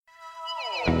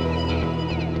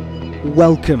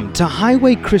Welcome to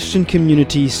Highway Christian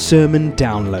Community Sermon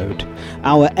Download.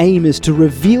 Our aim is to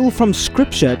reveal from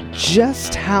Scripture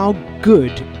just how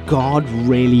good God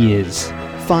really is.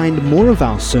 Find more of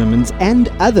our sermons and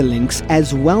other links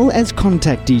as well as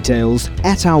contact details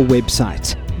at our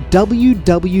website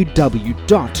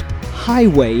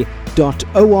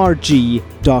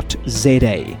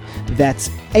www.highway.org.za. That's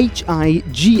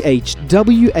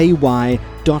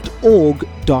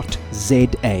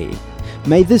highway.org.za.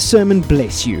 May this sermon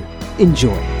bless you.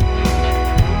 Enjoy.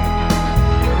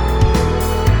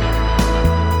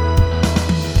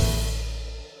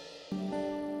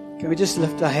 Can we just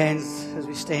lift our hands as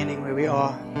we're standing where we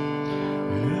are?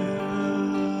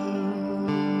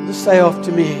 Just say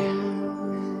after me,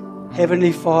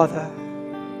 Heavenly Father,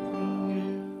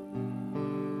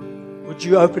 would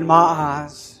you open my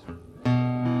eyes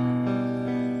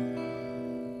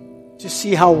to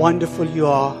see how wonderful you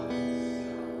are,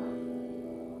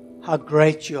 how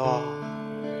great you are,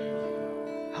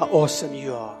 how awesome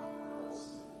you are.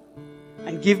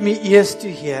 And give me ears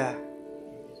to hear,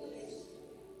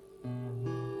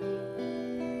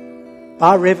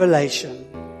 by revelation,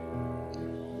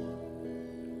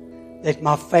 that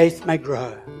my faith may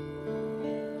grow.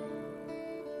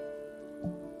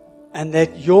 And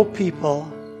that your people,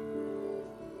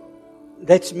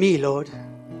 that's me, Lord,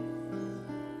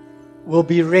 will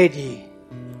be ready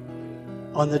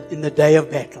in the day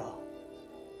of battle.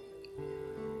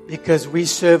 Because we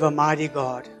serve a mighty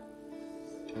God.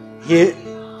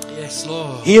 Yes,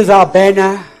 Lord. He is our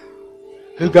banner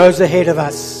who goes ahead of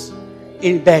us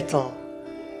in battle.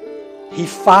 He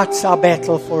fights our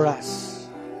battle for us.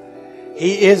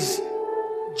 He is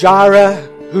Jireh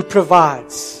who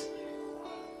provides.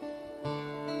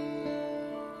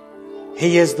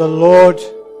 He is the Lord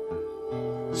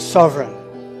sovereign.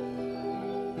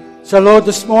 So Lord,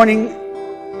 this morning,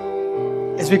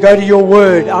 as we go to your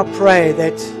word, I pray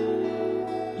that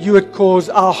you would cause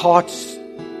our hearts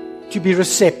to be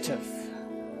receptive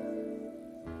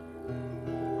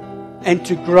and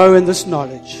to grow in this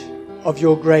knowledge of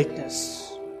your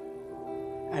greatness.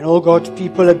 And all God's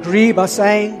people agree by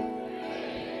saying,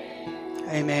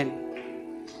 Amen.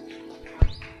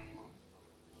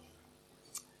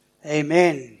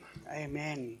 Amen.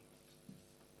 Amen.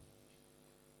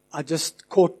 I just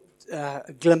caught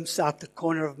a glimpse out the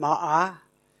corner of my eye.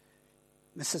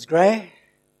 Mrs. Gray,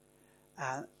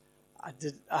 I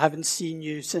haven't seen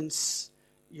you since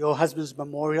your husband's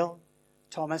memorial,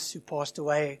 Thomas, who passed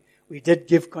away. We did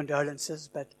give condolences,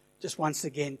 but just once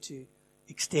again to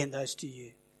extend those to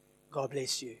you. God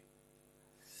bless you.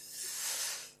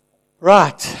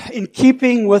 Right. In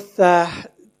keeping with the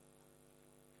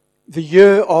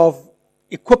year of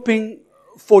equipping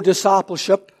for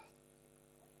discipleship,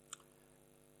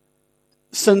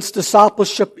 since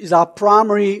discipleship is our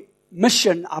primary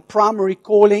mission, our primary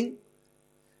calling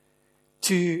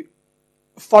to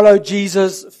follow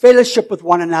Jesus, fellowship with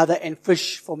one another and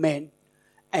fish for men,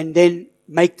 and then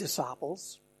make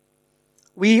disciples,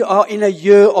 we are in a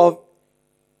year of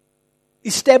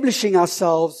establishing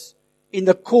ourselves in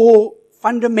the core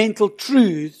fundamental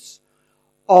truths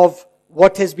of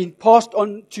what has been passed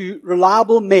on to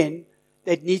reliable men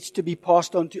that needs to be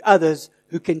passed on to others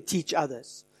who can teach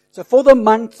others. So for the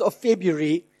month of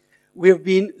February, we have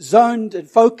been zoned and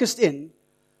focused in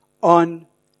on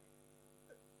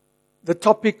the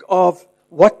topic of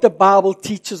what the Bible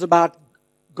teaches about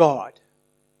God.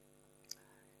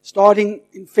 Starting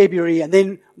in February and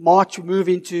then March, we move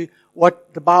into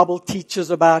what the Bible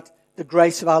teaches about the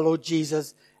grace of our Lord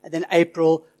Jesus. And then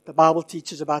April, the Bible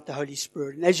teaches about the Holy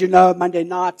Spirit. And as you know, Monday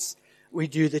nights, we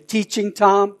do the teaching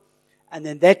time. And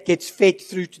then that gets fed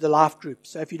through to the life group.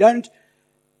 So if you don't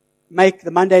make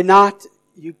the Monday night,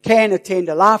 you can attend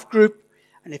a life group.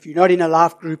 And if you're not in a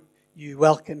life group, you're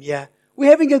welcome here. We're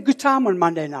having a good time on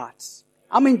Monday nights.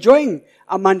 I'm enjoying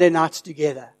our Monday nights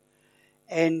together.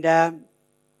 And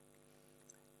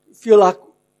feel like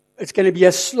it's going to be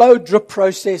a slow drip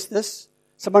process, this.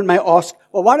 Someone may ask,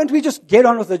 well, why don't we just get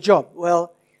on with the job?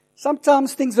 Well,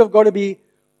 sometimes things have got to be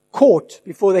caught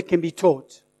before they can be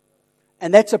taught.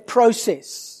 And that's a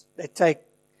process that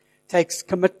takes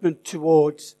commitment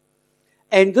towards.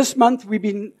 And this month we've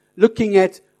been looking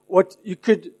at what you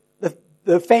could,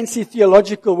 the fancy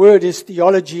theological word is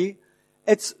theology.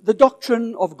 It's the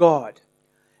doctrine of God.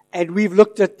 And we've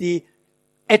looked at the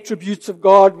attributes of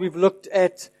God. We've looked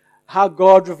at how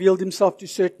God revealed himself to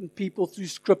certain people through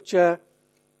Scripture.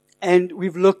 And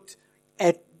we've looked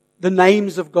at the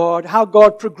names of God, how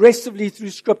God progressively through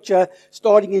Scripture,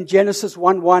 starting in Genesis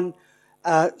 1:1,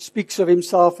 speaks of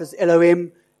himself as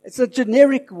Elohim. It's a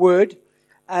generic word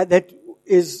that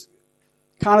is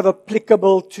kind of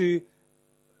applicable to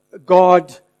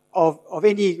God of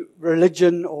any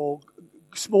religion or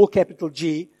small capital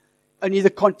G. Only the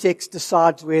context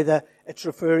decides whether it's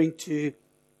referring to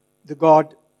the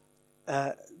God,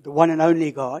 the one and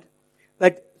only God.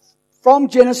 But from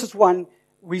Genesis 1,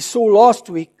 we saw last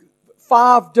week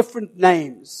 5 different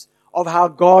names of how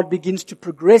God begins to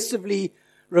progressively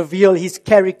reveal His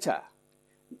character.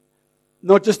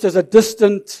 Not just as a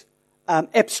distant,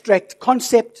 abstract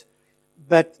concept,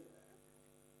 but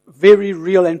very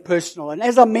real and personal. And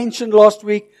as I mentioned last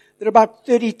week, there are about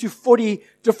 30 to 40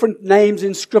 different names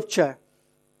in Scripture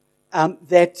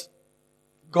that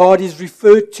God is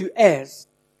referred to as,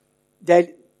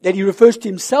 that He refers to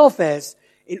Himself as,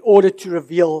 in order to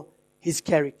reveal His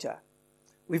character.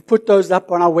 We've put those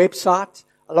up on our website,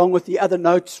 along with the other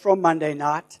notes from Monday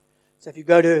night. So if you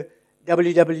go to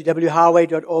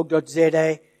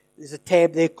www.highway.org.za, there's a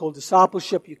tab there called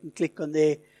Discipleship. You can click on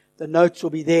there. The notes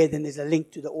will be there. Then there's a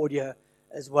link to the audio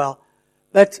as well.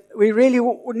 But we really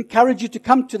would encourage you to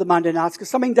come to the Monday nights, because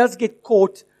something does get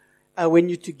caught when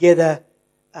you're together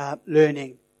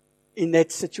learning in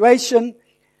that situation.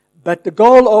 But the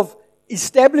goal of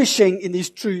establishing in these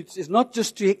truths is not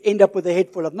just to end up with a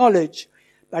head full of knowledge,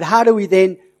 but how do we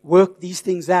then work these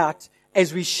things out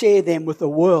as we share them with the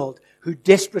world who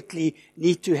desperately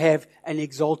need to have an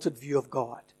exalted view of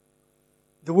God.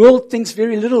 The world thinks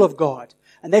very little of God.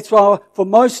 And that's why for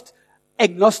most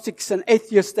agnostics and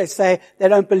atheists, they say they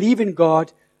don't believe in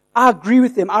God. I agree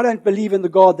with them. I don't believe in the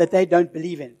God that they don't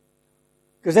believe in,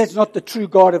 because that's not the true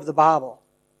God of the Bible.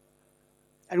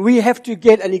 And we have to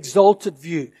get an exalted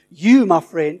view. You, my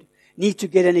friend, need to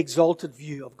get an exalted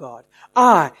view of God.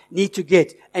 I need to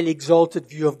get an exalted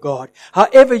view of God.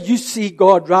 However you see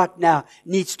God right now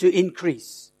needs to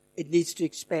increase. It needs to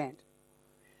expand.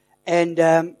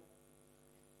 And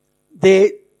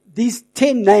these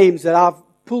 10 names that I've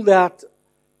pulled out,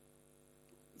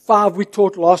 5 we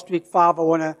taught last week, 5 I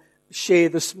want to share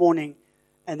this morning,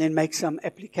 and then make some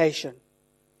application.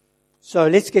 So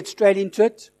let's get straight into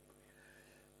it.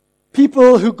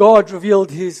 People who God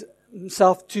revealed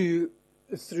Himself to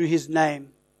through His name.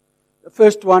 The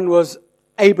first one was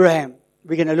Abraham.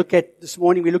 We're going to look at this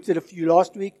morning. We looked at a few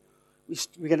last week.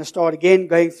 We're going to start again,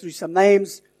 going through some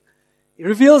names. He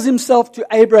reveals Himself to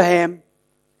Abraham,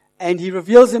 and He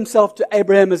reveals Himself to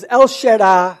Abraham as El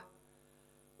Shaddai,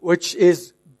 which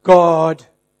is God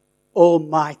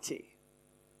Almighty.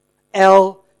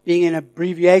 El being an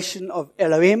abbreviation of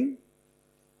Elohim,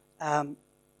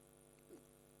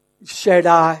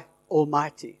 Shaddai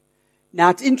Almighty. Now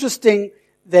it's interesting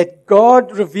that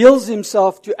God reveals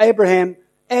Himself to Abraham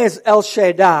as El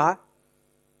Shaddai.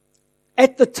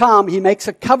 At the time, He makes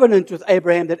a covenant with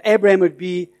Abraham that Abraham would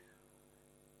be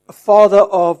a father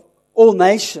of all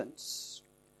nations.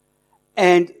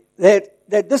 And that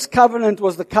this covenant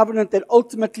was the covenant that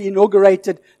ultimately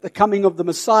inaugurated the coming of the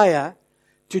Messiah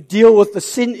to deal with the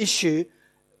sin issue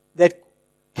that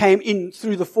came in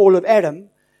through the fall of Adam.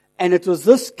 And it was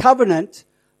this covenant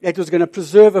that was going to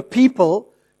preserve a people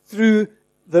through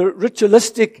the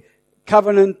ritualistic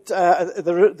covenant,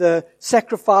 the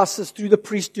sacrifices through the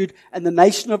priesthood, and the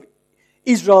nation of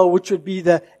Israel, which would be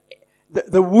the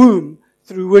womb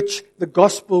through which the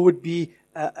gospel would be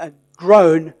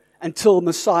grown until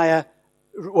Messiah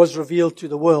was revealed to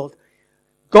the world.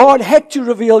 God had to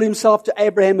reveal Himself to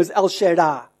Abraham as El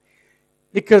Shaddai,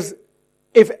 because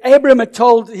if Abraham had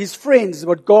told his friends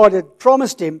what God had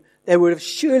promised him, they would have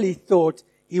surely thought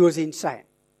he was insane.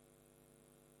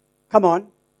 Come on.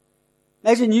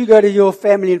 Imagine you go to your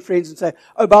family and friends and say,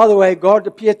 oh, by the way, God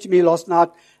appeared to me last night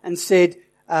and said,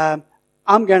 I'm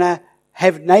going to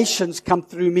have nations come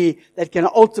through me that can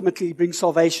ultimately bring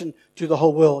salvation to the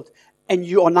whole world. And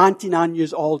you are 99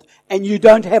 years old and you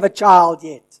don't have a child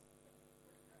yet.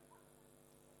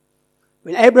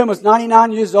 When Abraham was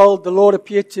 99 years old, the Lord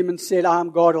appeared to him and said, I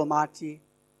am God Almighty.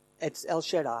 It's El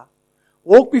Shaddai.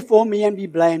 Walk before me and be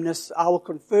blameless. I will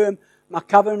confirm my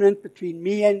covenant between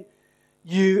me and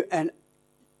you and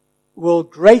will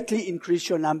greatly increase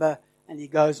your number. And he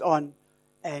goes on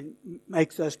and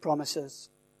makes those promises.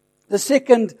 The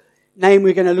second name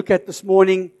we're going to look at this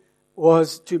morning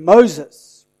was to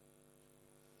Moses.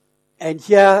 And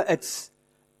here it's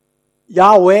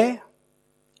Yahweh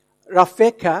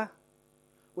Rafeka,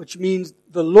 which means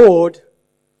the Lord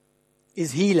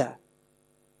is healer.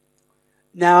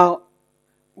 Now,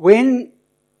 when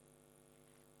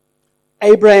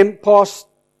Abraham passed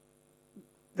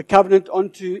the covenant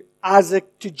on to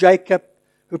Isaac, to Jacob,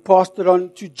 who passed it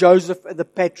on to Joseph and the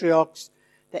patriarchs,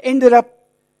 they ended up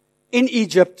in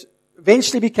Egypt,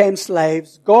 eventually became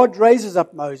slaves. God raises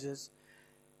up Moses.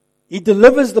 He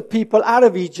delivers the people out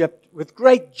of Egypt with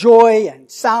great joy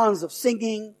and sounds of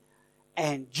singing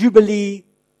and jubilee.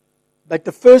 But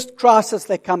the first crisis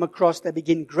they come across, they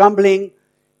begin grumbling.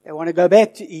 They want to go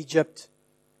back to Egypt.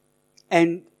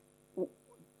 And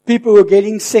people were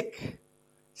getting sick.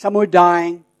 Some were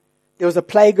dying. There was a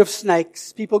plague of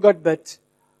snakes. People got bit.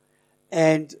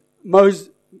 And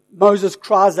Moses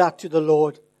cries out to the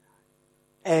Lord.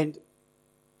 And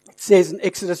it says in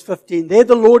Exodus 15, there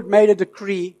the Lord made a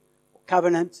decree,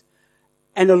 covenant,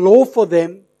 and a law for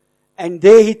them. And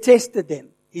there he tested them.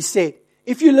 He said,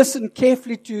 if you listen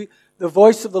carefully to the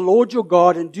voice of the Lord your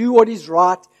God and do what is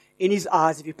right in his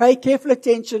eyes, if you pay careful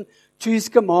attention to his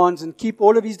commands and keep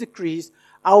all of his decrees,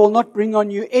 I will not bring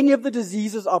on you any of the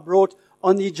diseases I brought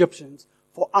on the Egyptians,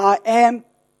 for I am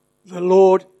the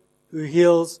Lord who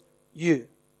heals you.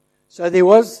 So there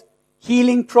was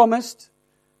healing promised,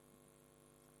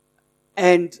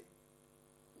 and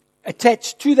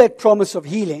attached to that promise of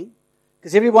healing,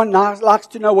 because everyone likes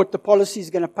to know what the policy is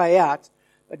going to pay out,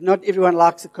 but not everyone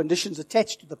likes the conditions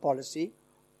attached to the policy.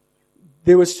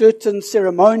 There were certain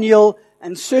ceremonial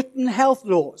and certain health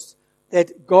laws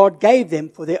that God gave them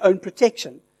for their own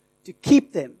protection, to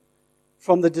keep them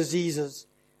from the diseases.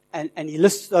 And he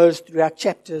lists those throughout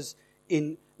chapters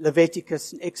in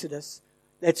Leviticus and Exodus.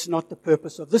 That's not the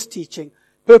purpose of this teaching.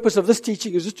 The purpose of this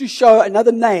teaching is just to show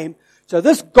another name. So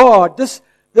this God,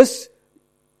 this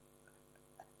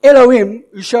Elohim,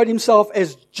 who showed himself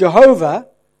as Jehovah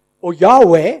or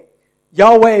Yahweh,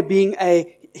 Yahweh being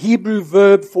a Hebrew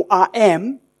verb for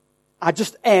I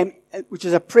just am, which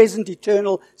is a present,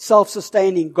 eternal,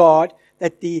 self-sustaining God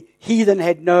that the heathen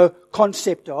had no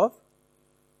concept of,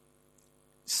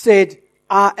 said,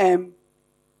 I am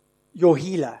your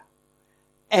healer.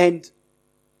 And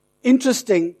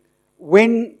interesting,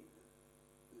 when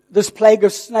this plague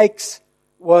of snakes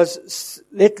was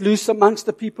let loose amongst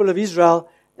the people of Israel,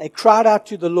 they cried out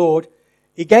to the Lord.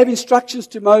 He gave instructions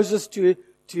to Moses to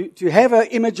have an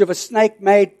image of a snake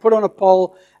made, put on a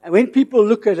pole, and when people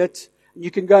look at it, and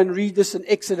you can go and read this in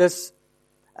Exodus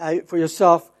for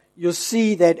yourself, you'll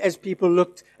see that as people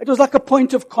looked, it was like a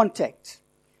point of contact.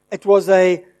 It was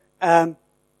a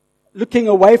looking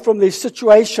away from their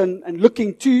situation and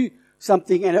looking to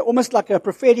something, and almost like a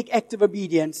prophetic act of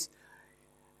obedience.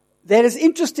 That is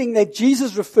interesting that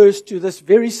Jesus refers to this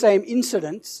very same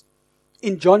incident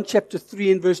in John chapter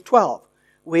 3 and verse 12,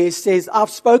 where he says, I've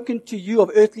spoken to you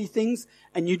of earthly things,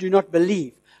 and you do not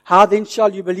believe. How then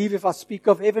shall you believe if I speak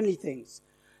of heavenly things?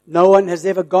 No one has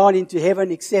ever gone into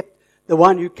heaven except the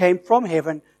one who came from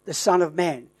heaven, the Son of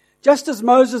Man. Just as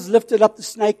Moses lifted up the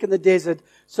snake in the desert,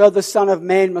 so the Son of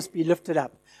Man must be lifted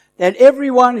up. That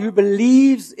everyone who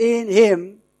believes in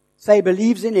him, say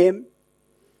believes in him,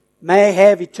 may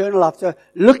have eternal life. So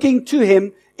looking to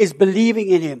him is believing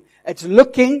in him. It's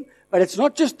looking, but it's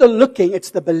not just the looking, it's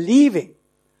the believing.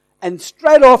 And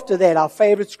straight after that, our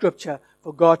favorite scripture,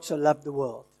 for God so loved the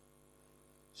world.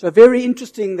 So very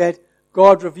interesting that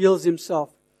God reveals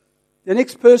himself. The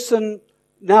next person,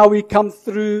 now we come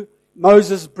through,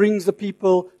 Moses brings the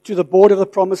people to the border of the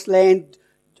promised land.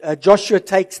 Joshua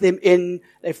takes them in.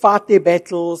 They fight their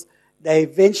battles. They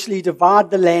eventually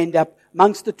divide the land up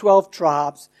amongst the 12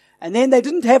 tribes. And then they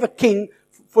didn't have a king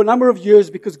for a number of years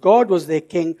because God was their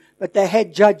king, but they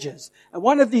had judges. And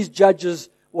one of these judges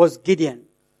was Gideon.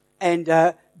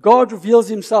 And God reveals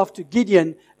himself to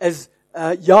Gideon as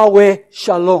Yahweh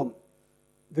Shalom,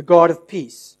 the God of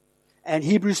peace. And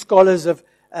Hebrew scholars have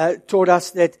taught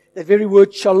us that the very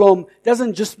word shalom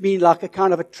doesn't just mean like a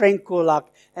kind of a tranquil, like,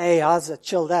 hey, how's it,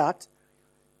 chilled out?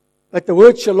 But the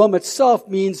word shalom itself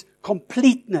means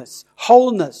completeness,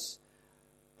 wholeness,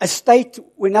 a state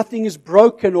where nothing is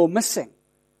broken or missing.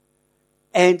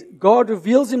 And God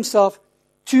reveals himself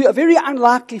to a very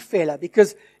unlikely fella,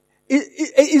 because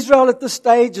Israel at this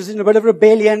stage is in a bit of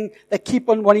rebellion. They keep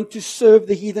on wanting to serve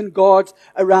the heathen gods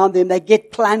around them. They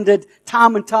get plundered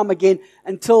time and time again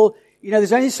until,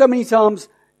 there's only so many times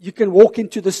you can walk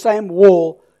into the same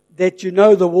wall that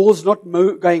the wall's not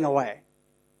going away.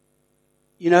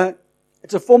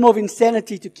 It's a form of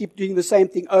insanity to keep doing the same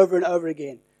thing over and over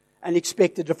again and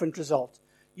expect a different result.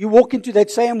 You walk into that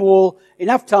same wall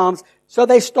enough times, so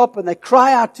they stop and they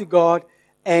cry out to God,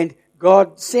 and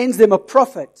God sends them a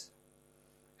prophet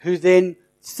who then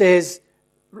says,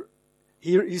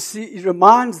 he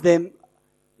reminds them,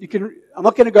 I'm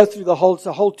not going to go through it's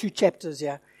the whole 2 chapters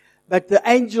here, but the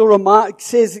angel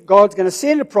says God's going to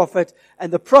send a prophet,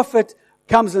 and the prophet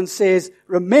comes and says,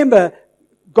 remember,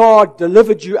 God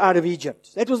delivered you out of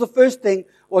Egypt. That was the first thing,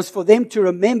 was for them to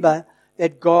remember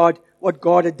that what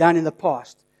God had done in the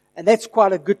past. And that's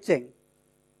quite a good thing.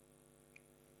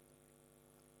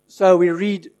 So we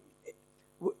read,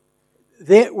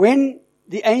 when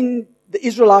the the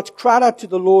Israelites cried out to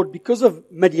the Lord because of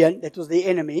Midian, that was the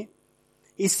enemy,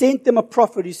 He sent them a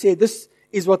prophet who said, this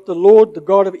is what the Lord, the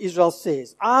God of Israel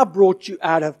says. I brought you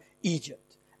out of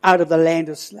Egypt, out of the land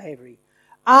of slavery.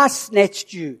 I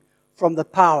snatched you from the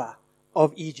power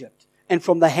of Egypt and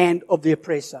from the hand of the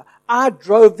oppressor. I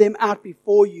drove them out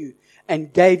before you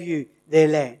and gave you their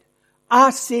land.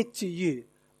 I said to you,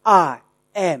 I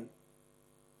am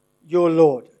your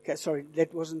Lord. Okay, sorry,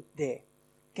 that wasn't there.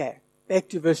 Okay, back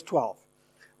to verse 12.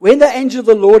 When the angel of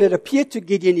the Lord had appeared to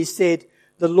Gideon, he said,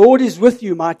 the Lord is with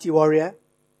you, mighty warrior.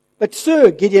 But sir,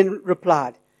 Gideon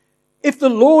replied, if the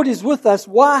Lord is with us,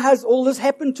 why has all this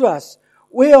happened to us?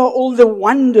 Where are all the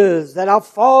wonders that our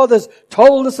fathers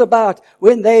told us about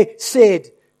when they said,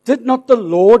 did not the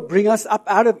Lord bring us up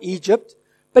out of Egypt?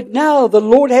 But now the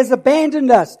Lord has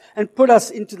abandoned us and put us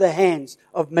into the hands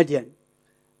of Midian.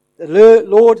 The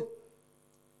Lord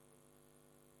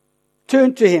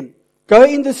turned to him. Go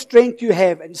in the strength you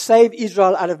have and save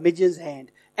Israel out of Midian's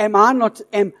hand. Am I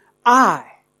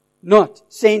not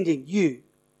sending you?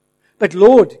 But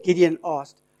Lord, Gideon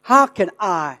asked, how can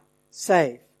I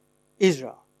save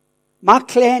Israel? My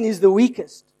clan is the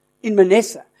weakest in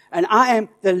Manasseh, and I am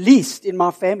the least in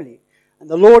my family. And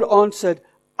the Lord answered,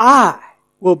 I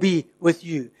will be with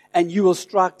you, and you will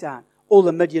strike down all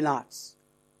the Midianites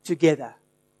together.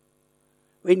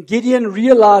 When Gideon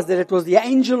realized that it was the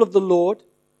angel of the Lord,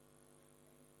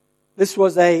 this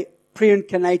was a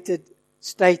pre-incarnated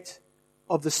state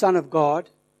of the Son of God,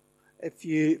 if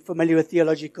you're familiar with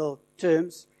theological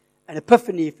terms, an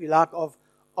epiphany, if you like, let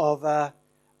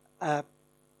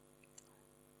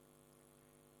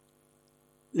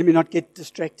me not get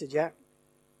distracted, yeah?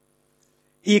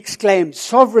 He exclaimed,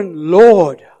 Sovereign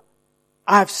Lord,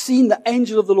 I have seen the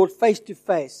angel of the Lord face to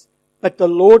face. But the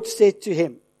Lord said to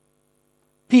him,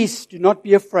 peace, do not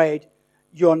be afraid,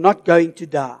 you are not going to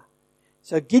die.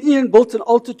 So Gideon built an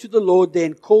altar to the Lord there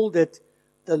and called it,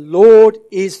 the Lord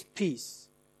is peace,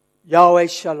 Yahweh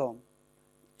Shalom.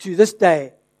 To this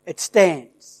day, it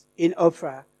stands in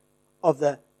Ophrah of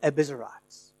the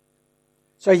Abiezrites.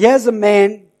 So here's a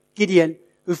man, Gideon,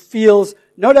 who feels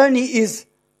not only is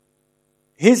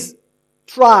his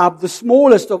tribe the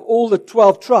smallest of all the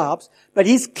 12 tribes, but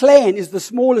his clan is the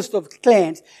smallest of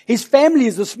clans. His family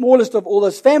is the smallest of all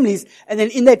those families. And then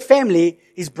in that family,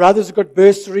 his brothers have got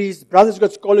bursaries, his brothers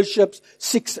got scholarships,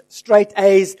 6 straight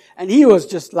A's, and he was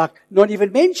just like not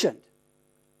even mentioned.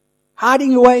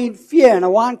 Hiding away in fear in a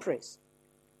wine press.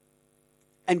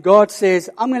 And God says,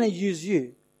 I'm going to use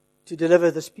you to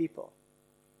deliver this people.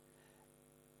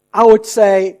 I would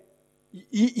say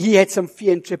he had some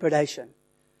fear and trepidation.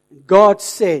 God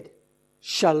said,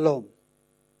 Shalom,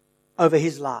 over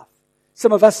his life.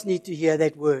 Some of us need to hear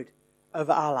that word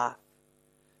over our life.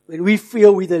 When we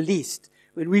feel we're the least,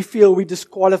 when we feel we're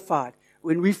disqualified,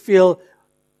 when we feel,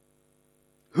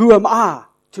 who am I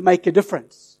to make a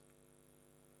difference?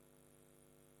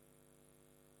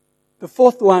 The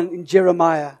fourth one in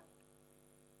Jeremiah,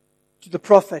 to the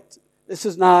prophet. This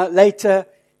is now later.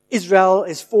 Israel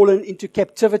has fallen into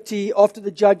captivity after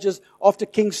the judges, after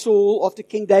King Saul, after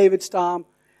King David's time.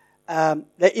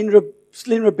 They're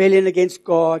still in rebellion against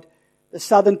God. The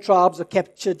southern tribes are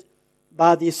captured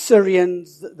by the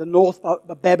Assyrians, the north by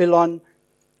Babylon.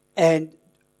 And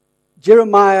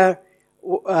Jeremiah,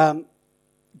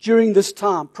 during this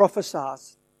time,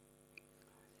 prophesies.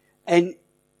 And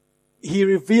he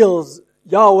reveals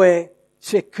Yahweh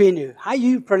Tsekwenu. How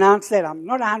you pronounce that, I'm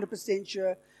not 100%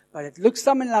 sure. But it looks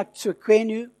something like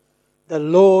Tsekwenu, the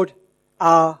Lord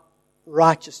our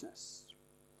righteousness.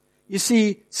 You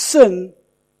see, sin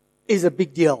is a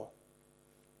big deal.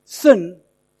 Sin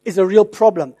is a real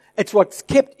problem. It's what's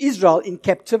kept Israel in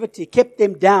captivity, kept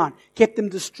them down, kept them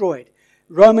destroyed.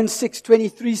 Romans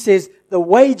 6:23 says, the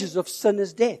wages of sin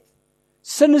is death.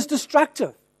 Sin is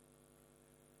destructive.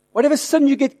 Whatever sin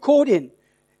you get caught in,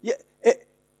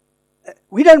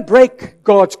 we don't break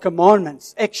God's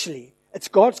commandments, actually. It's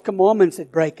God's commandments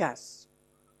that break us.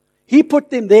 He put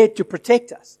them there to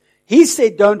protect us. He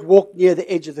said don't walk near the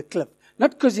edge of the cliff.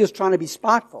 Not because he was trying to be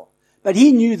spiteful, but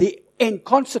he knew the end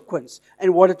consequence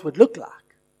and what it would look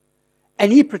like.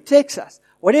 And he protects us.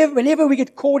 Whenever we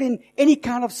get caught in any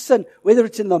kind of sin, whether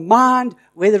it's in the mind,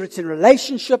 whether it's in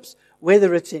relationships,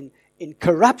 whether it's in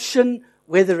corruption,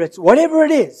 whether it's whatever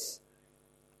it is,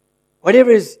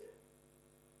 whatever is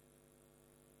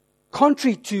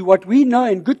contrary to what we know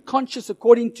in good conscience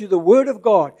according to the Word of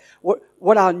God,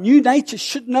 what our new nature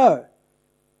should know.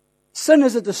 Sin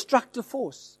is a destructive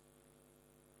force.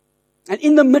 And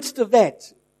in the midst of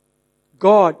that,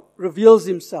 God reveals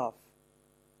himself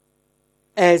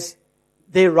as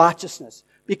their righteousness.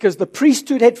 Because the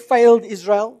priesthood had failed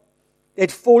Israel.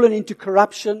 They'd fallen into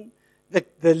corruption.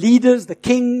 The leaders, the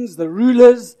kings, the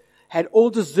rulers had all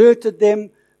deserted them,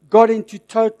 got into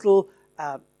total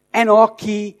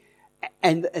anarchy,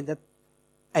 and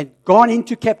gone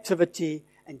into captivity.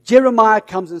 And Jeremiah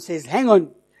comes and says, hang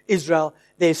on, Israel,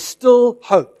 there's still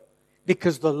hope,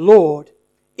 because the Lord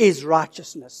is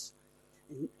righteousness.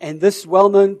 And this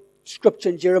well-known scripture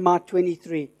in Jeremiah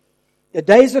 23, the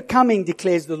days are coming,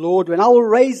 declares the Lord, when I will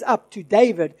raise up to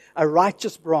David a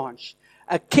righteous branch,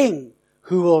 a king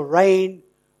who will reign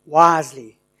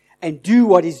wisely and do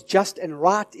what is just and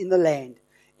right in the land.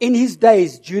 In his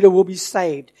days, Judah will be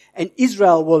saved and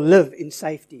Israel will live in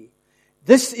safety.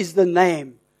 This is the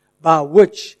name by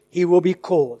which he will be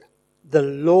called, the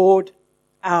Lord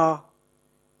our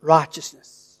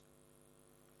righteousness.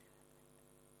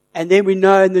 And then we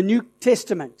know in the New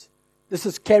Testament, this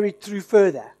is carried through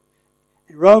further.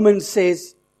 And Romans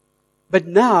says, but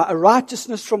now a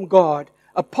righteousness from God,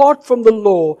 apart from the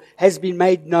law, has been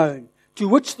made known, to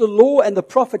which the law and the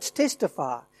prophets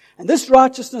testify. And this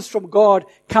righteousness from God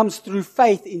comes through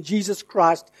faith in Jesus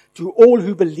Christ to all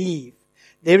who believe.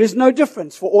 There is no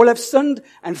difference, for all have sinned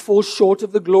and fall short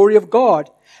of the glory of God,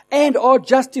 and are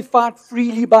justified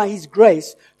freely by His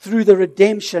grace through the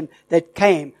redemption that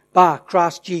came by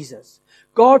Christ Jesus.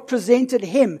 God presented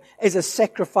Him as a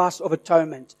sacrifice of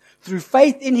atonement through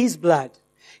faith in His blood.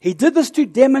 He did this to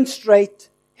demonstrate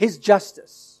His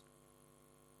justice,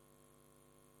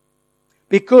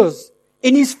 because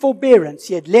in His forbearance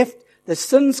He had left the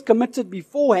sins committed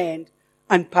beforehand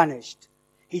unpunished.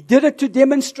 He did it to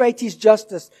demonstrate His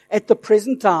justice at the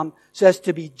present time, so as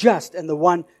to be just and the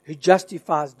one who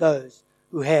justifies those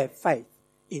who have faith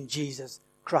in Jesus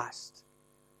Christ.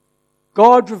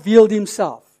 God revealed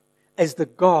Himself as the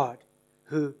God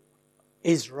who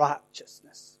is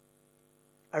righteousness.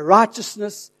 A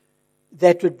righteousness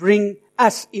that would bring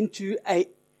us into a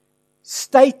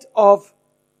state of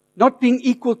not being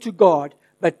equal to God,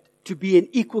 but to be in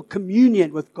equal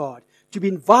communion with God, to be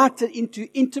invited into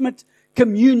intimate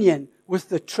communion with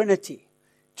the Trinity,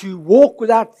 to walk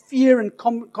without fear and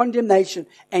condemnation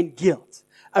and guilt.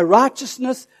 A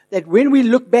righteousness that when we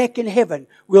look back in heaven,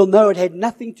 we'll know it had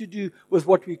nothing to do with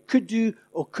what we could do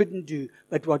or couldn't do,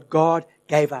 but what God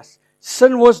gave us.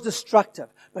 Sin was destructive,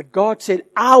 but God said,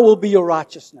 I will be your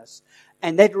righteousness.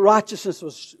 And that righteousness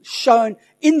was shown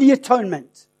in the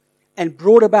atonement and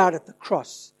brought about at the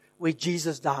cross where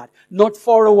Jesus died, not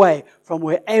far away from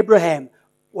where Abraham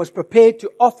was prepared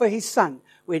to offer his son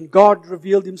when God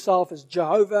revealed Himself as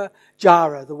Jehovah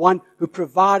Jireh, the one who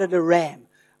provided a ram.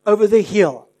 Over the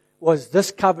hill was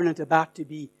this covenant about to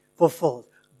be fulfilled.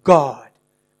 God,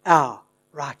 our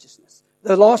righteousness.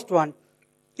 The last one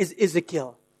is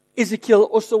Ezekiel. Ezekiel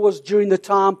also was during the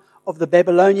time of the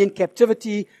Babylonian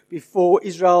captivity, before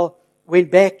Israel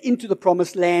went back into the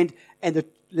promised land, and the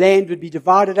land would be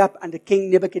divided up under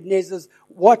King Nebuchadnezzar's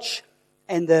watch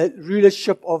and the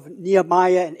rulership of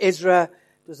Nehemiah and Ezra.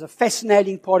 It was a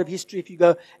fascinating part of history if you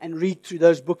go and read through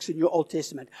those books in your Old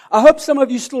Testament. I hope some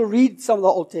of you still read some of the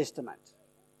Old Testament.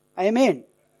 Amen.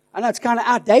 I know it's kind of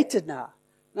outdated now.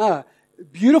 No,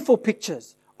 beautiful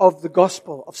pictures of the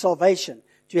gospel of salvation,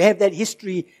 to have that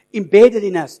history embedded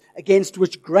in us, against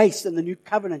which grace and the new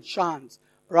covenant shines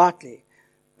brightly.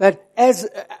 But as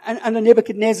under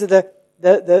Nebuchadnezzar,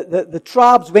 the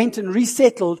tribes went and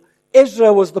resettled.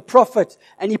 Ezra was the prophet,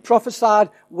 and he prophesied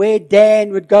where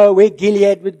Dan would go, where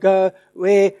Gilead would go,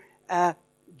 where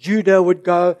Judah would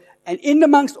go. And in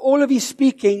amongst all of his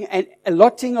speaking and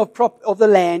allotting of the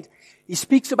land, he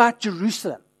speaks about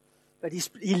Jerusalem. But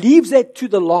he leaves that to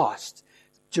the last.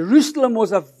 Jerusalem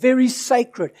was a very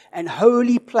sacred and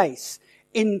holy place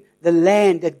in the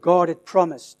land that God had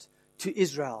promised to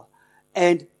Israel.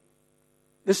 And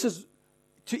this is,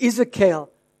 to Ezekiel,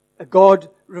 God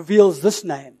reveals this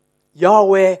name,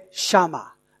 Yahweh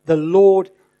Shammah. The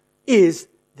Lord is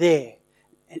there.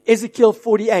 And Ezekiel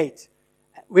 48,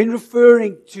 when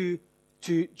referring to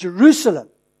Jerusalem,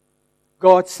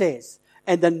 God says,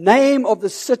 and the name of the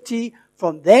city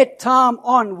from that time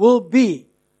on will be,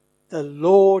 the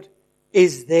Lord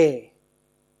is there.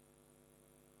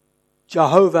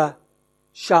 Jehovah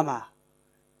Shammah.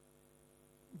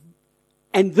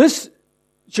 And this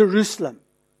Jerusalem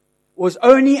was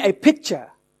only a picture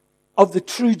of the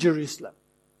true Jerusalem.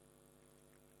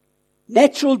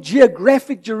 Natural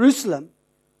geographic Jerusalem,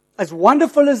 as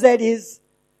wonderful as that is,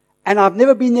 and I've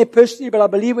never been there personally, but I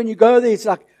believe when you go there, it's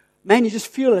like, man, you just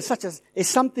feel there's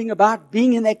something about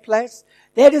being in that place.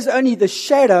 That is only the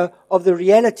shadow of the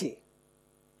reality.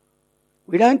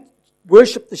 We don't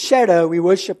worship the shadow, we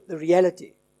worship the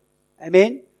reality.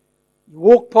 Amen? You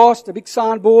walk past a big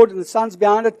signboard and the sun's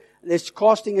behind it, there's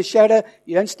casting a shadow.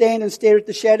 You don't stand and stare at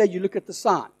the shadow, you look at the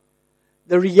sign.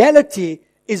 The reality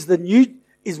is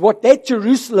what that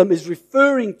Jerusalem is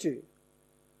referring to.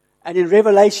 And in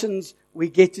Revelations, we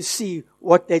get to see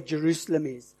what that Jerusalem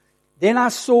is. Then I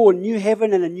saw a new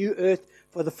heaven and a new earth,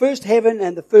 for the first heaven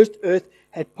and the first earth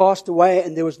had passed away,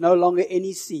 and there was no longer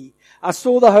any sea. I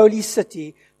saw the holy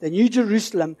city, the new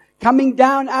Jerusalem, coming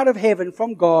down out of heaven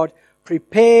from God,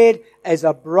 prepared as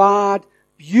a bride,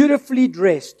 beautifully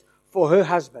dressed for her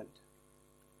husband.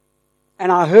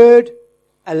 And I heard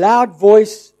a loud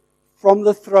voice from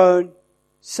the throne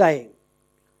saying,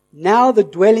 now the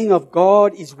dwelling of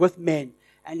God is with men,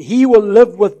 and He will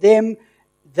live with them.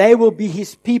 They will be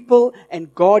His people,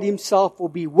 and God Himself will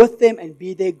be with them and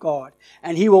be their God.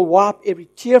 And He will wipe every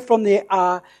tear from their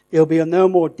eye. There will be no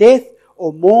more death,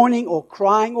 or mourning, or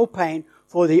crying, or pain,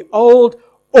 for the old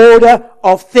order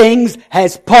of things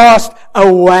has passed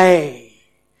away.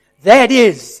 That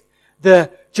is the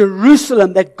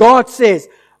Jerusalem that God says,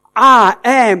 I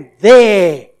am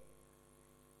there.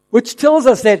 Which tells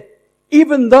us that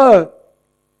even though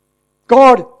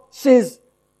God says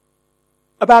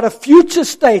about a future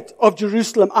state of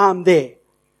Jerusalem, I'm there.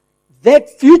 That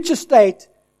future state,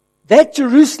 that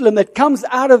Jerusalem that comes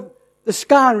out of the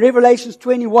sky in Revelation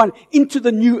 21 into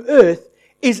the new earth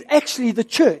is actually the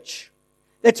church.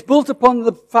 That's built upon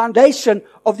the foundation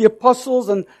of the apostles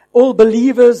and all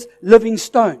believers, living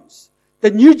stones.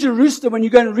 The new Jerusalem, when you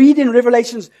go and read in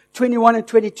Revelations 21 and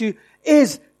 22,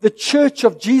 is the church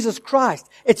of Jesus Christ.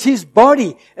 It's His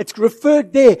body. It's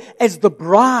referred there as the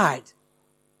bride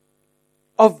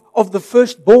of the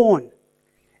firstborn.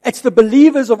 It's the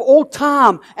believers of all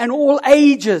time and all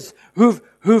ages who've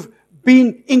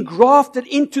been engrafted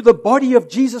into the body of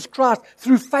Jesus Christ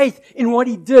through faith in what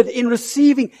He did, in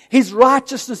receiving His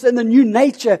righteousness and the new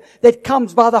nature that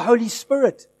comes by the Holy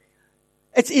Spirit.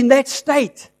 It's in that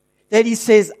state that He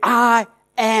says, I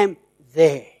am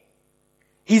there.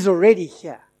 He's already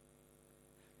here.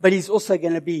 But He's also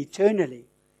going to be eternally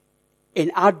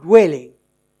in our dwelling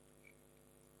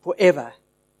forever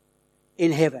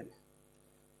in heaven.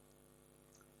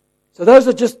 So those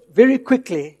are just very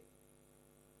quickly,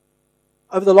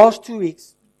 over the last 2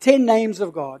 weeks, 10 names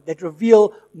of God that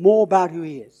reveal more about who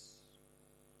He is.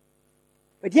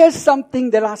 But here's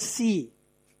something that I see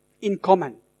in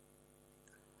common.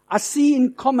 I see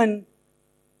in common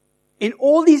in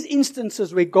all these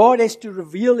instances where God has to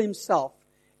reveal Himself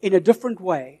in a different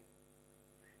way.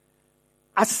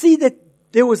 I see that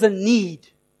there was a need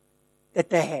that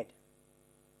they had.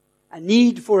 A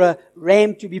need for a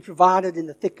ram to be provided in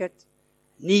the thicket.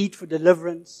 Need for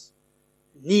deliverance.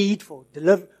 Need for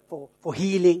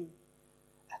healing.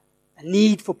 A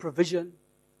need for provision.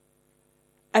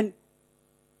 And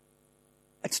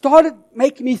it started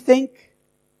making me think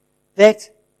that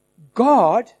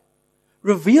God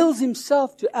reveals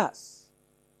Himself to us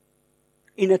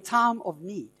in a time of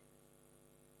need.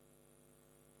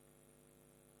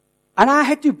 And I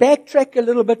had to backtrack a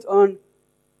little bit on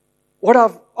what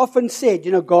I've often said.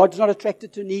 God's not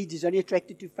attracted to needs, He's only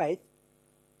attracted to faith.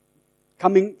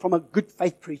 Coming from a good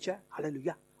faith preacher.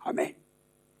 Hallelujah. Amen.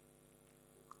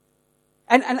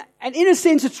 And in a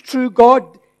sense it's true,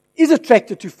 God is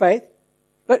attracted to faith,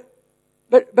 but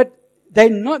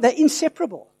they're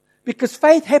inseparable. Because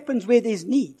faith happens where there's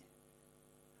need.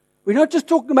 We're not just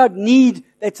talking about need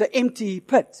that's an empty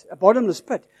pit, a bottomless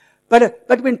pit. But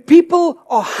when people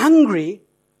are hungry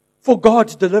for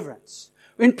God's deliverance,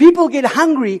 when people get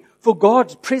hungry for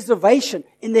God's preservation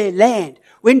in their land,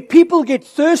 when people get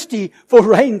thirsty for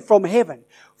rain from heaven,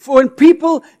 when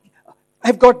people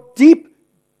have got deep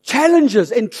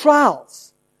challenges and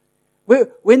trials,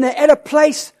 when they're at a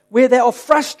place where they are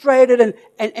frustrated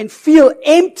and feel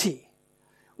empty,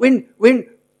 when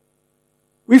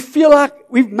we feel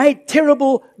like we've made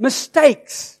terrible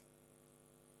mistakes.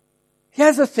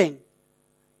 Here's the thing.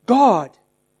 God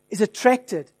is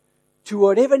attracted to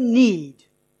whatever need,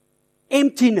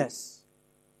 emptiness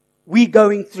we're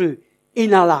going through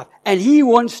in our life. And He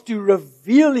wants to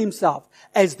reveal Himself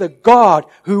as the God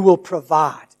who will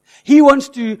provide. He wants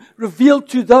to reveal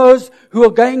to those who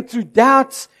are going through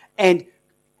doubts and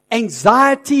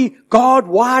anxiety. God,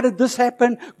 why did this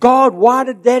happen? God, why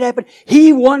did that happen?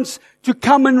 He wants to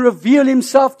come and reveal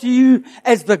Himself to you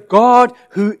as the God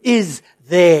who is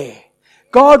there.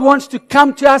 God wants to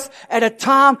come to us at a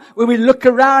time when we look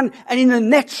around and in the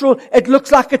natural it looks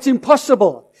like it's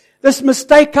impossible. This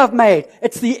mistake I've made,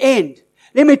 it's the end.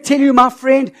 Let me tell you, my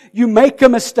friend, you make a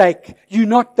mistake. You're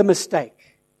not the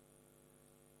mistake.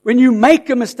 When you make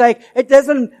a mistake, it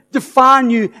doesn't define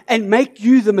you and make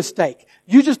you the mistake.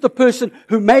 You're just the person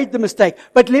who made the mistake.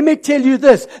 But let me tell you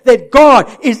this, that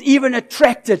God is even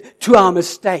attracted to our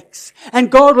mistakes. And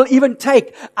God will even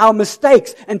take our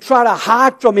mistakes and try to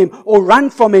hide from Him or run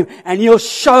from Him. And He'll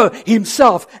show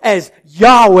Himself as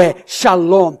Yahweh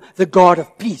Shalom, the God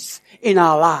of peace in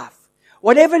our life.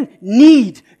 Whatever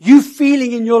need you're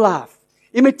feeling in your life,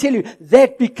 let me tell you,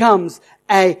 that becomes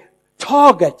a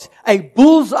target, a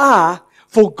bullseye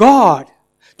for God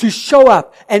to show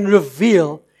up and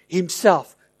reveal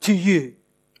Himself to you.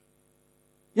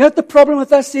 You know what the problem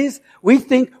with us is? We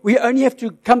think we only have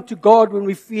to come to God when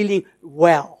we're feeling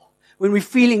well, when we're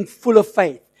feeling full of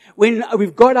faith, when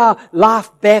we've got our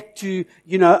life back to,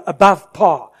 above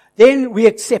par. Then we're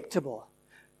acceptable.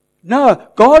 No,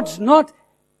 God's not.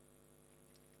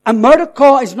 A motor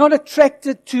car is not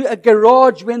attracted to a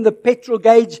garage when the petrol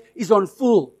gauge is on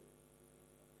full.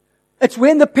 It's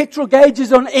when the petrol gauge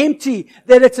is on empty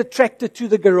that it's attracted to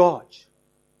the garage.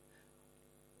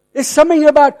 There's something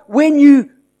about when you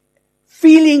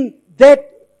feeling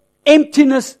that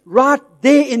emptiness right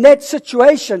there in that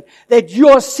situation that you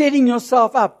are setting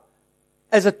yourself up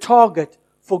as a target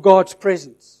for God's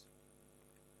presence.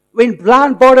 When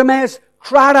blind Bartimaeus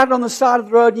cried out on the side of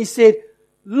the road and he said,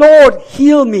 Lord,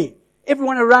 heal me.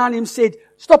 Everyone around him said,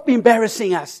 stop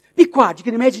embarrassing us. Be quiet. You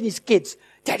can imagine his kids.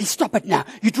 Daddy, stop it now.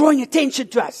 You're drawing attention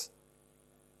to us.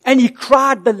 And he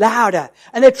cried the louder.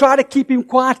 And they tried to keep him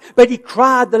quiet, but he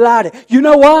cried the louder. You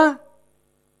know why?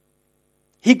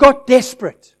 He got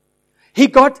desperate. He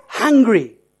got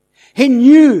hungry. He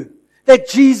knew that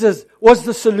Jesus was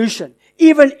the solution.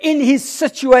 Even in his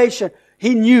situation,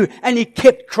 he knew, and he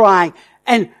kept crying.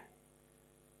 And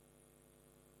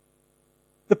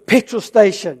the petrol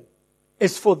station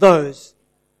is for those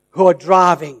who are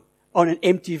driving on an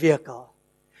empty vehicle.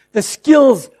 The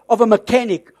skills of a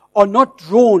mechanic are not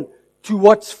drawn to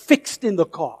what's fixed in the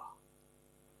car.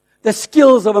 The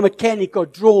skills of a mechanic are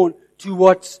drawn to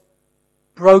what's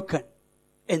broken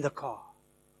in the car.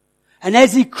 And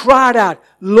as he cried out,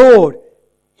 Lord,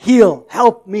 heal,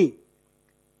 help me.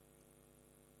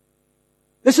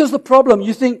 This is the problem.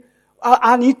 You think,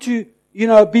 I need to,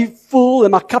 be full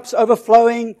and my cup's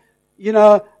overflowing,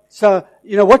 so,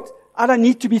 what? I don't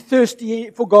need to be thirsty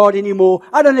for God anymore.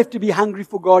 I don't have to be hungry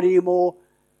for God anymore.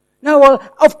 No, well,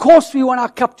 of course we want our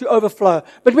cup to overflow.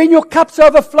 But when your cup's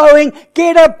overflowing,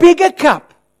 get a bigger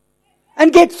cup.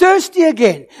 And get thirsty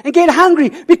again. And get hungry.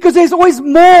 Because there's always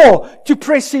more to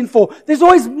press in for. There's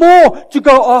always more to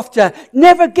go after.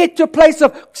 Never get to a place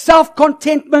of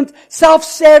self-contentment,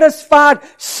 self-satisfied,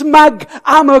 smug,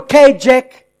 I'm okay,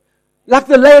 Jack. Like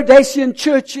the Laodicean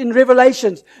church in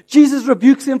Revelations. Jesus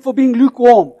rebukes them for being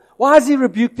lukewarm. Why does He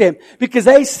rebuke them? Because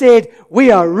they said,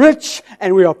 we are rich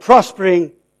and we are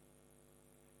prospering.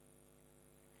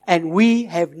 And we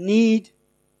have need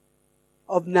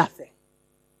of nothing.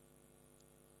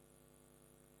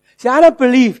 See, I don't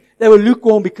believe they were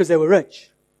lukewarm because they were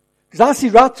rich. Because I see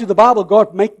right through the Bible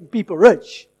God making people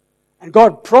rich. And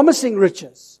God promising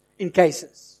riches in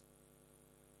cases.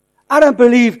 I don't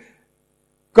believe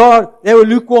they were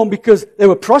lukewarm because they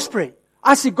were prospering.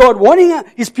 I see God wanting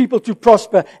His people to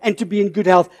prosper and to be in good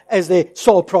health as their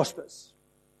soul prospers.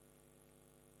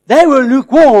 They were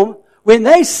lukewarm when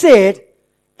they said,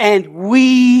 and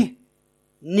we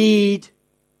need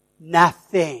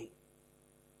nothing.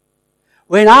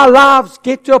 When our lives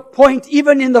get to a point,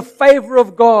 even in the favor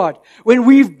of God, when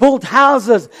we've built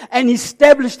houses and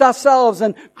established ourselves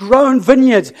and grown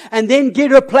vineyards, and then get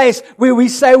to a place where we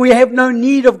say we have no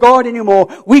need of God anymore,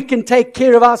 we can take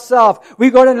care of ourselves.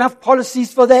 We've got enough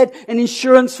policies for that, and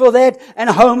insurance for that, and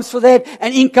homes for that,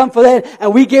 and income for that,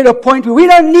 and we get to a point where we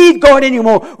don't need God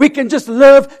anymore. We can just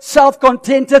live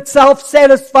self-contented,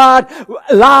 self-satisfied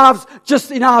lives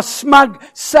just in our smug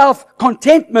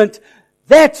self-contentment.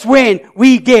 That's when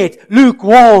we get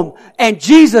lukewarm. And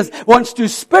Jesus wants to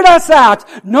spit us out,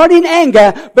 not in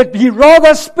anger, but He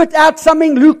rather spit out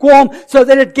something lukewarm so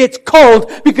that it gets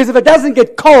cold. Because if it doesn't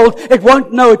get cold, it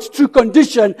won't know its true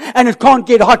condition and it can't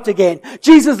get hot again.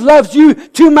 Jesus loves you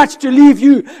too much to leave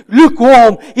you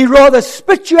lukewarm. He rather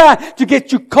spit you out to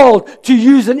get you cold, to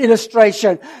use an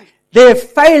illustration. Their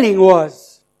failing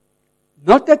was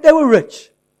not that they were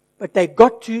rich, but they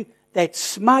got to that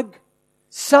smug,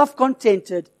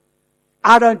 self-contented,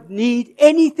 I don't need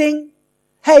anything.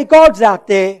 Hey, God's out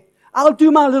there. I'll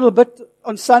do my little bit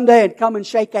on Sunday and come and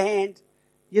shake a hand,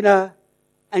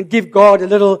 and give God a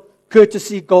little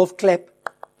courtesy golf clap.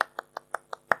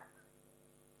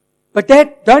 But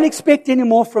don't expect any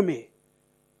more from me.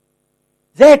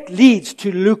 That leads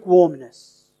to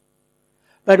lukewarmness.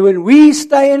 But when we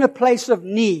stay in a place of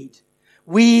need,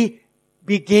 we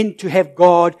begin to have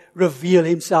God reveal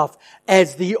Himself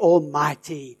as the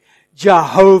Almighty,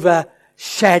 Jehovah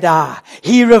Shaddai.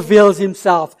 He reveals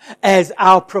Himself as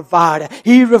our provider.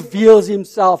 He reveals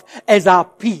Himself as our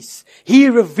peace. He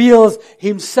reveals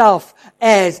Himself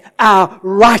as our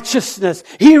righteousness.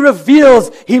 He reveals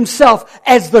Himself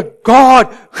as the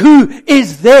God who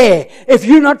is there. If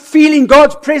you're not feeling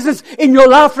God's presence in your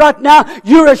life right now,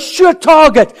 you're a sure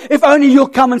target. If only you'll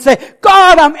come and say,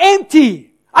 God, I'm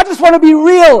empty. I just want to be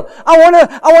real. I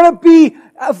want to be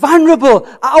vulnerable.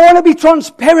 I want to be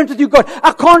transparent with you, God.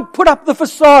 I can't put up the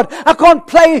facade. I can't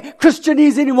play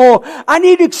Christianese anymore. I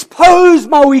need to expose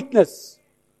my weakness.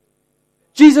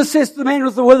 Jesus says to the man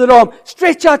with the withered arm,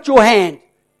 stretch out your hand.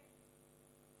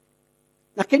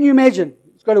 Now can you imagine?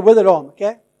 He's got a withered arm,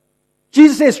 okay?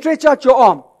 Jesus says, stretch out your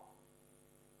arm.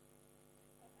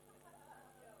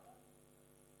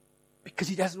 Because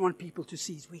He doesn't want people to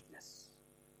see his weakness.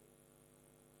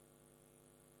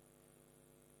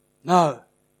 No.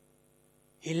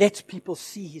 He lets people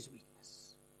see his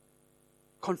weakness.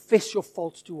 Confess your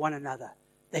faults to one another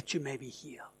that you may be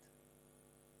healed.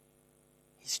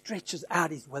 He stretches out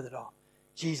his withered arm.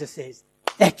 Jesus says,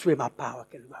 that's where my power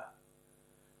can go.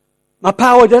 My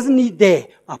power doesn't need there.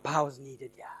 My power is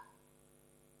needed here.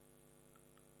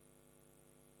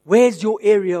 Where's your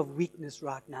area of weakness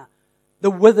right now?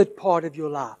 The withered part of your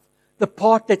life. The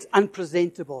part that's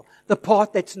unpresentable. The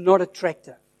part that's not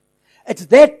attractive. It's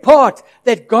that part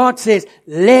that God says,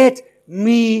 let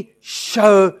me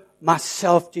show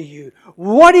myself to you.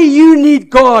 What do you need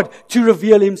God to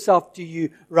reveal Himself to you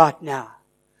right now?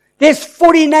 There's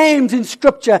 40 names in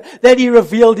Scripture that He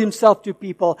revealed Himself to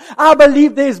people. I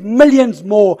believe there's millions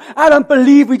more. I don't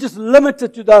believe we just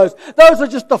limited to those. Those are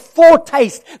just the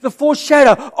foretaste, the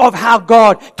foreshadow of how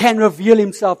God can reveal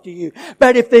Himself to you.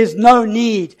 But if there's no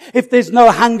need, if there's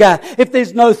no hunger, if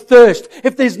there's no thirst,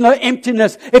 if there's no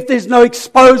emptiness, if there's no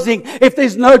exposing, if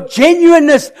there's no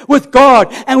genuineness with God,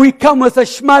 and we come with a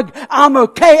smug, I'm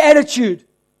okay attitude,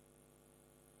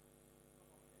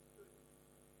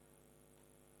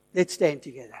 let's stand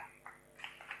together.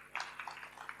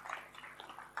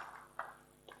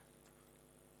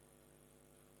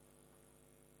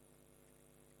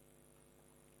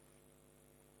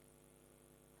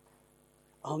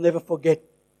 I'll never forget,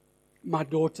 my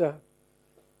daughter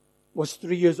was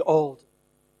 3 years old,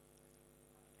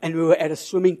 and we were at a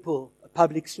swimming pool, a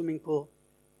public swimming pool,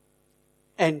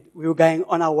 and we were going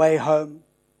on our way home,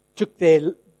 took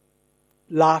their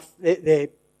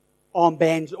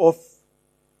armbands off,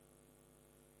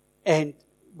 and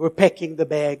we're packing the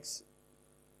bags.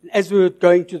 And as we were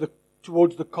going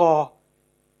towards the car,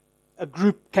 a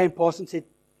group came past and said,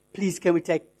 please, can we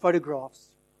take photographs?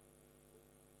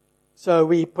 So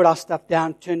we put our stuff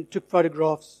down, took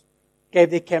photographs, gave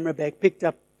their camera back, picked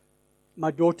up. My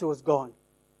daughter was gone.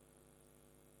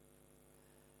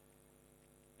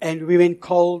 And we went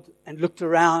cold and looked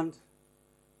around.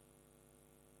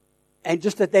 And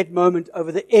just at that moment,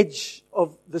 over the edge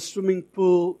of the swimming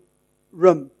pool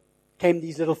rim, came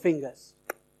these little fingers.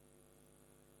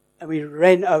 And we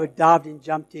ran over, dived in,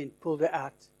 jumped in, pulled her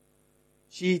out.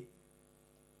 She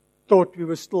thought we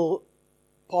were still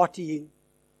partying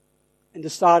and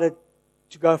decided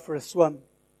to go for a swim.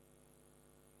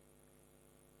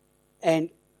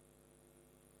 And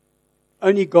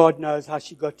only God knows how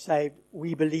she got saved.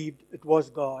 We believed it was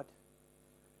God.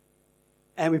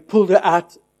 And we pulled her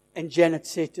out, and Janet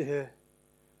said to her,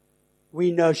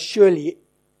 we know surely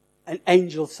an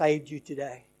angel saved you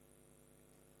today.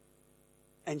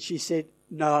 And she said,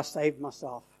 no, I saved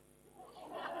myself.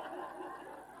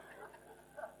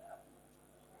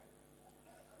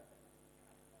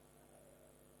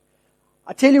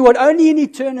 I tell you what, only in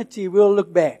eternity we'll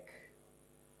look back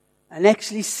and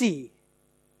actually see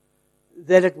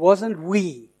that it wasn't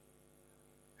we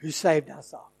who saved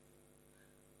ourselves.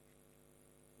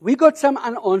 We got some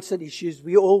unanswered issues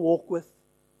we all walk with,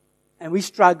 and we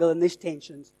struggle, and there's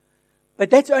tensions. But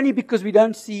that's only because we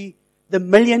don't see the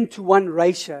 1,000,000-to-1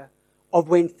 ratio of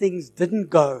when things didn't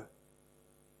go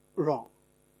wrong.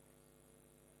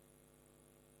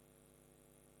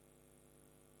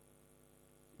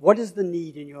 What is the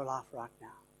need in your life right now?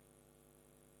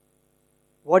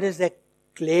 What is that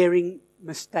glaring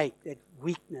mistake, that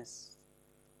weakness?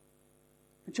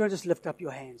 Don't you want to just lift up your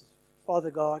hands?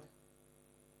 Father God,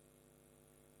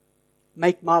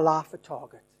 make my life a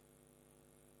target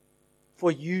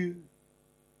for you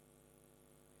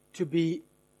to be,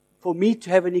 for me to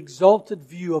have an exalted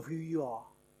view of who you are.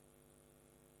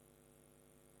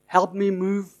 Help me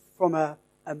move from a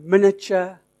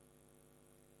miniature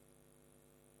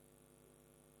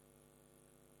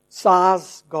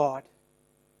size God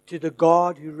to the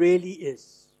God who really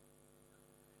is.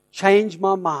 Change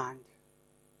my mind.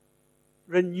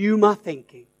 Renew my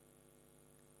thinking.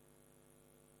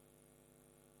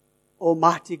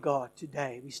 Almighty God,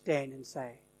 today we stand and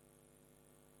say,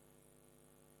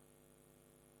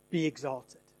 be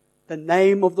exalted. The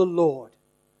name of the Lord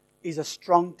is a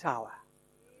strong tower.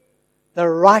 The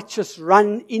righteous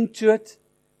run into it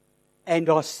and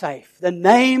are safe. The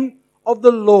name of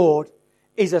the Lord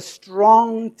is a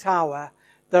strong tower.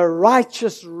 The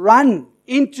righteous run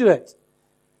into it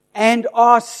and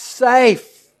are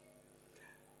safe.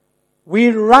 We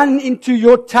run into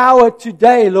your tower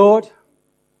today, Lord.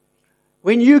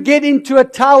 When you get into a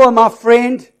tower, my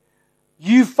friend,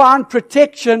 you find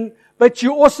protection, but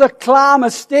you also climb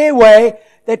a stairway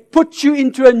that puts you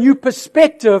into a new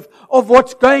perspective of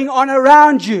what's going on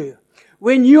around you.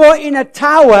 When you are in a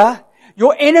tower,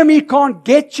 your enemy can't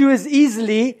get you as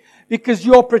easily because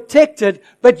you're protected,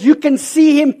 but you can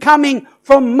see him coming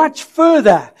from much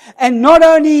further. And not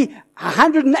only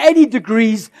 180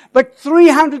 degrees, but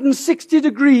 360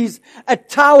 degrees, a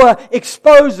tower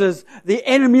exposes the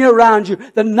enemy around you.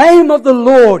 The name of the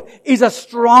Lord is a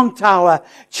strong tower.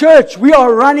 Church, we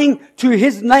are running to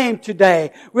His name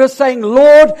today. We're saying,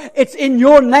 Lord, it's in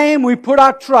your name we put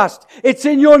our trust. It's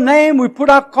in your name we put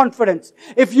our confidence.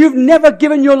 If you've never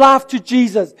given your life to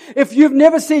Jesus, if you've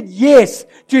never said yes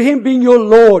to Him being your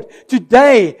Lord,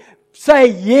 today,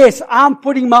 say, yes, I'm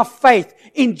putting my faith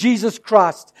in Jesus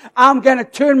Christ. I'm going to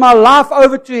turn my life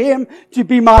over to Him to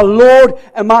be my Lord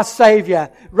and my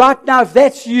Savior. Right now, if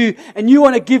that's you and you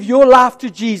want to give your life to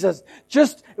Jesus,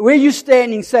 just where you're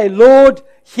standing, say, Lord,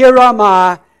 here am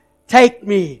I. Take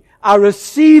me. I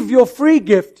receive your free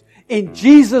gift in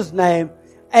Jesus' name.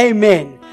 Amen.